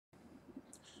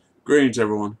Greetings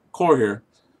everyone, Core here,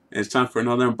 and it's time for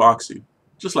another unboxing,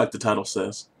 just like the title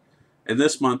says. And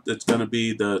this month it's going to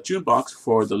be the June box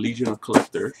for the Legion of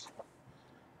Collectors,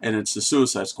 and it's the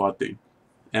Suicide Squad theme.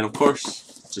 And of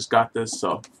course, just got this,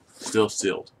 so still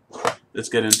sealed. Let's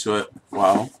get into it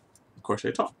while, of course,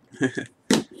 I talk.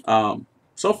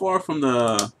 So far from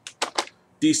the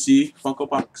DC Funko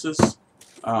boxes,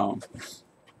 um,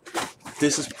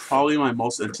 this is probably my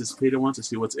most anticipated one to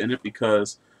see what's in it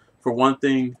because, for one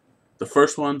thing, the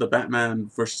first one, the Batman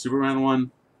versus Superman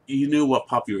one, you knew what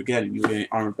pop you were getting. You were getting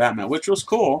Armored Batman, which was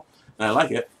cool, and I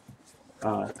like it.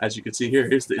 As you can see here,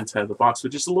 here's the inside of the box,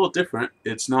 which is a little different.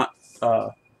 It's not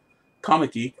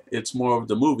comic-y. It's more of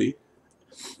the movie.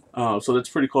 So that's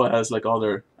pretty cool. It has like all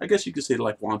their, I guess you could say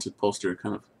like wanted poster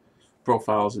kind of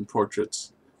profiles and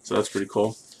portraits. So that's pretty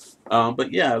cool.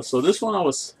 But yeah, so this one I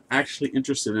was actually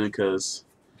interested in because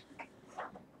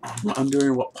I'm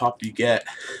wondering what pop you get.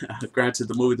 Granted,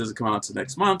 the movie doesn't come out until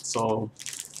next month, so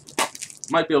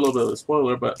might be a little bit of a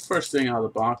spoiler. But first thing out of the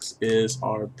box is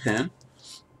our pen,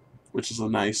 which is a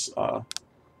nice,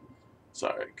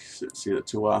 sorry, see that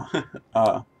too well,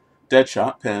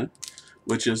 Deadshot pen,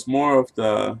 which is more of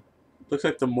the, looks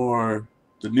like the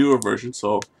newer version.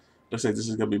 So looks like this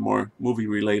is gonna be more movie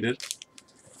related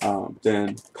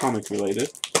than comic related.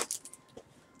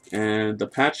 And the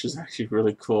patch is actually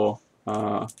really cool.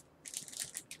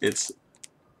 It's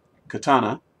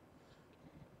Katana,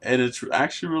 and it's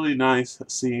actually really nice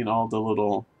seeing all the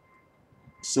little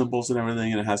symbols and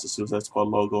everything, and it has the Suicide Squad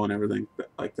logo and everything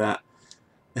like that.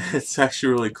 It's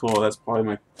actually really cool. That's probably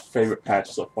my favorite patch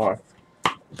so far.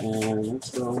 And let's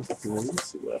go. Let's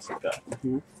see what else I got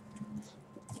here.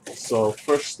 So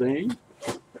first thing,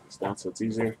 it's down so it's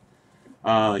easier.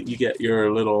 You get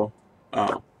your little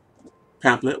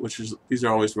pamphlet, which is, these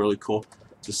are always really cool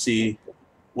to see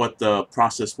what the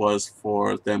process was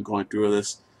for them going through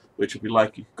this, which if you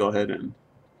like, you can go ahead and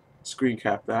screen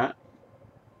cap that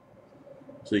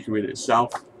so you can read it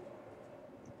yourself.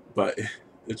 But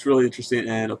it's really interesting,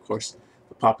 and of course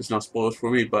the pop is not spoilers for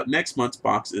me, but next month's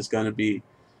box is going to be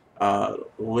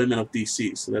Women of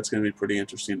DC, so that's going to be pretty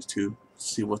interesting to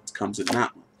see what comes in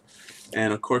that one.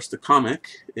 And of course the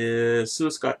comic is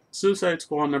Suicide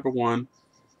Squad #1.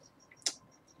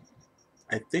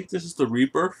 I think this is the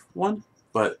Rebirth one,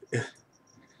 but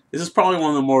this is probably one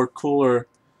of the more cooler,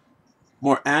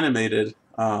 more animated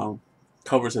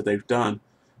covers that they've done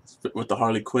with the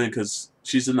Harley Quinn, because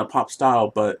she's in the pop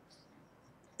style, but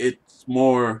it's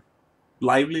more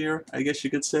livelier, I guess you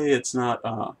could say. It's not,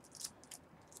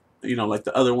 like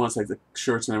the other ones, like the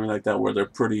shirts and everything like that, where they're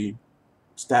pretty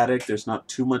static. There's not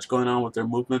too much going on with their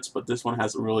movements, but this one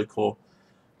has a really cool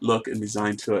look and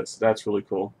design to it, so that's really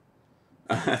cool.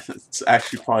 It's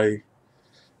actually probably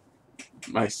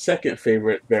my second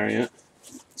favorite variant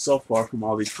so far from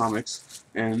all these comics.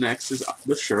 And next is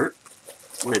the shirt,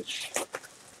 which,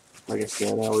 like I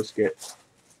said, I always get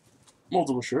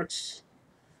multiple shirts,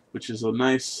 which is a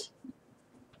nice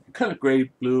kind of gray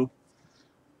blue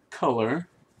color.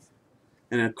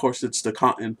 And of course it's the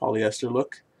cotton polyester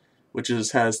look, which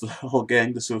has the whole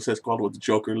gang, the Suicide Squad, with the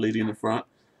Joker leading in the front.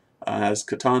 Has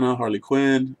Katana, Harley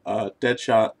Quinn,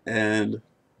 Deadshot, and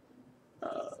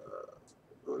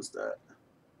what was that?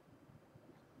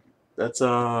 That's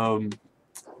the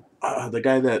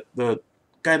guy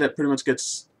that pretty much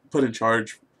gets put in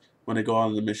charge when they go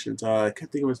on the missions. I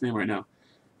can't think of his name right now.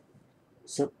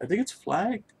 So I think it's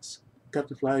Flag,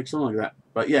 Captain Flag, something like that.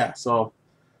 But yeah, so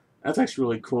that's actually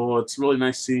really cool. It's really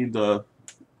nice seeing you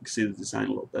can see the design a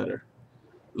little better.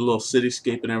 The little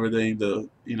cityscape and everything. The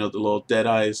the little dead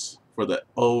eyes for the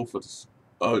O for the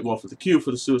for the Q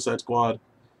for the Suicide Squad.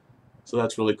 So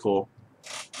that's really cool.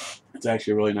 It's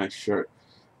actually a really nice shirt,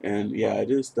 and yeah,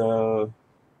 it's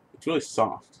really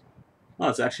soft. Oh,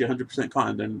 it's actually 100%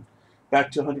 cotton. Then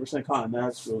back to 100% cotton.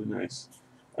 That's really nice.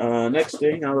 Next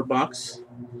thing out of the box.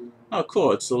 Oh,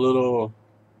 cool. It's a little,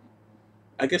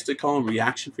 I guess they call them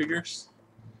reaction figures.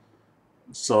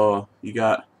 So you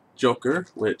got Joker,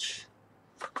 which,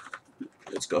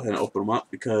 let's go ahead and open them up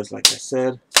because, like I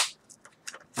said,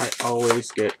 I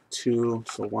always get two,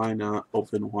 so why not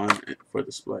open one for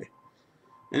display?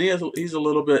 And he's a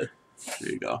little bit,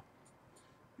 there you go.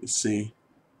 You see,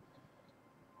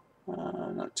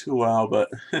 not too well, but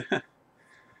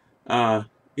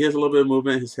he has a little bit of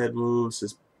movement. His head moves,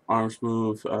 his arms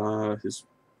move, his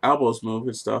elbows move,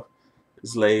 his stuff,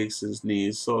 his legs, his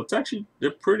knees. So it's actually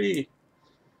it's pretty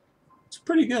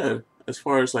good as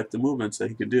far as like the movements that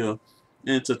he can do.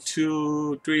 And it's a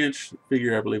 3-inch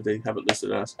figure, I believe they have it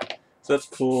listed as. So that's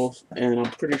cool, and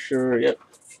I'm pretty sure, yep,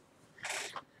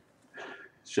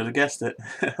 should have guessed it.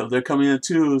 They're coming in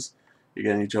twos. You're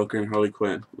getting Joker and Harley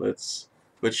Quinn.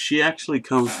 But she actually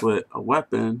comes with a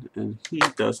weapon, and he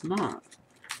does not.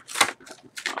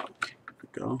 There we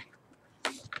go.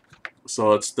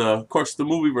 So it's of course, the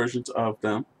movie versions of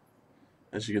them,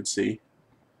 as you can see.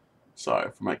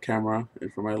 Sorry for my camera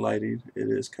and for my lighting. It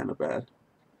is kind of bad.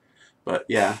 But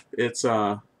yeah, it's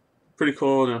pretty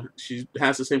cool. And she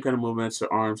has the same kind of movements: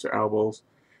 her arms, her elbows,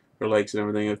 her legs, and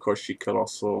everything. Of course, she could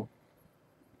also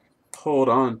hold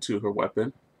on to her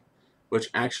weapon, which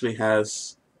actually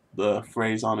has the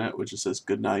phrase on it, which it says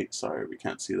 "Good night." Sorry, we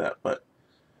can't see that, but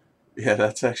yeah,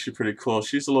 that's actually pretty cool.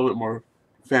 She's a little bit more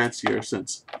fancier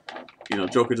since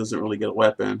Joker doesn't really get a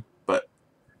weapon, but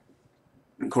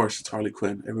of course it's Harley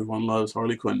Quinn. Everyone loves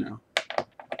Harley Quinn now.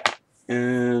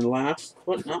 And last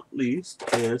but not least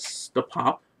is the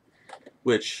Pop,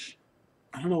 which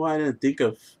I don't know why I didn't think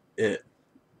of it.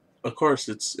 Of course,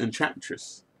 it's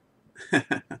Enchantress.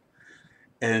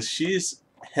 And she's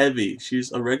heavy.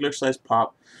 She's a regular size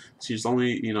Pop. She's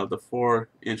only, the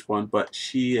 4-inch one, but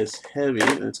she is heavy.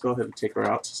 Let's go ahead and take her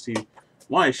out to see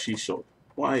why she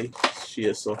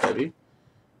is so heavy.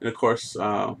 And of course,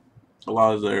 a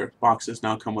lot of their boxes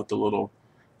now come with the little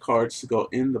cards to go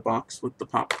in the box with the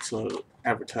Pop to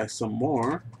advertise some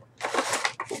more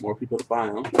for more people to buy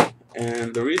them.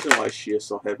 And the reason why she is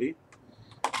so heavy,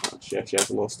 she actually has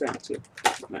a little stand too.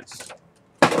 Nice.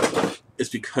 It's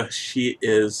because she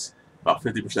is about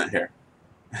 50% hair.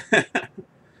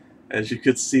 As you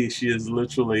could see, she is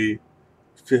literally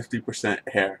 50%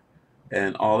 hair.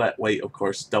 And all that weight, of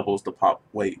course, doubles the Pop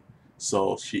weight.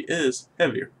 So she is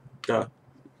heavier. Duh.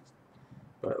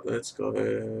 But let's go ahead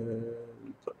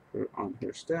and put her on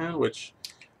her stand, which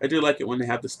I do like it when they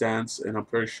have the stands, and I'm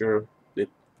pretty sure they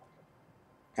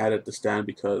added the stand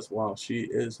because, wow, she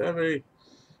is heavy.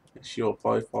 And she will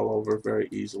probably fall over very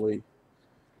easily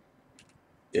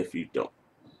if you don't.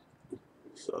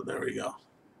 So there we go.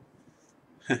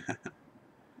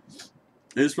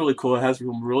 It's really cool. It has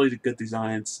some really good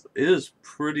designs. It is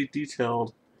pretty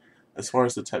detailed as far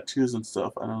as the tattoos and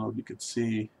stuff. I don't know if you could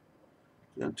see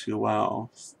them too well.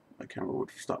 My camera would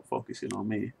stop focusing on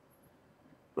me.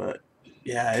 But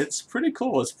yeah, it's pretty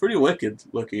cool. It's pretty wicked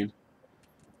looking.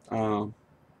 Um,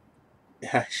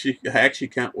 I actually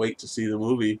can't wait to see the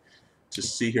movie, to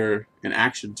see her in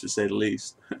action, to say the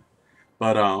least.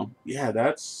 But yeah,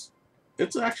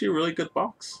 it's actually a really good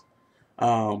box.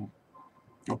 Um,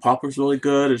 the Popper's really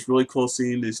good. It's really cool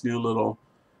seeing these new little,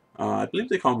 I believe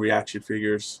they call them reaction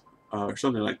figures or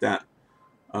something like that.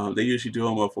 They usually do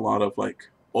them with a lot of like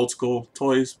old school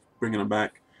toys, bringing them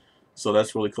back. So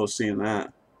that's really cool seeing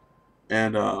that.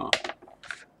 And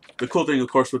the cool thing,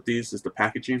 of course, with these is the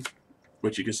packaging,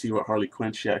 which you can see what Harley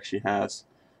Quinn, she actually has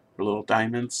her little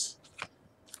diamonds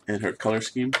and her color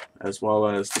scheme, as well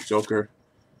as the Joker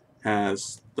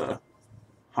has the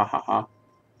ha ha ha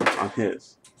on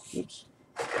his. Oops.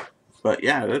 But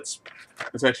yeah, that's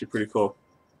actually pretty cool,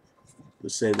 to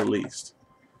say the least.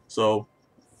 So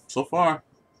far,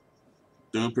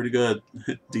 doing pretty good,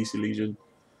 DC Legion.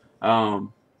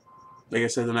 Um, like I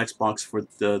said, the next box for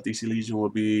the DC Legion will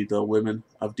be the Women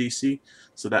of DC,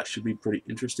 so that should be pretty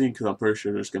interesting because I'm pretty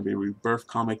sure there's going to be a Rebirth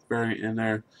comic variant in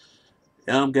there.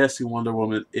 And I'm guessing Wonder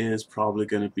Woman is probably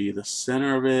going to be the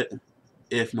center of it,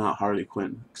 if not Harley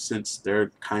Quinn, since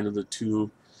they're kind of the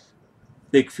two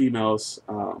big females,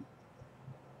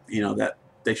 that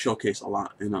they showcase a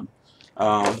lot in them.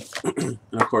 And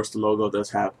of course, the logo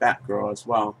does have Batgirl as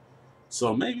well.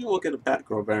 So maybe we'll get a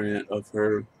Batgirl variant of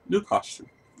her new costume.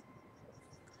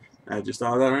 I just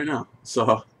thought of that right now.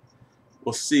 So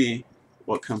we'll see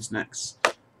what comes next.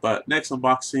 But next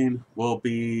unboxing will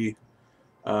be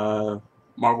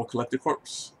Marvel Collector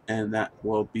Corps, and that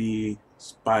will be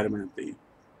Spider-Man theme.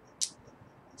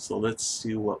 So let's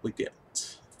see what we get.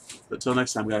 Until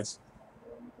next time, guys.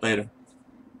 Later.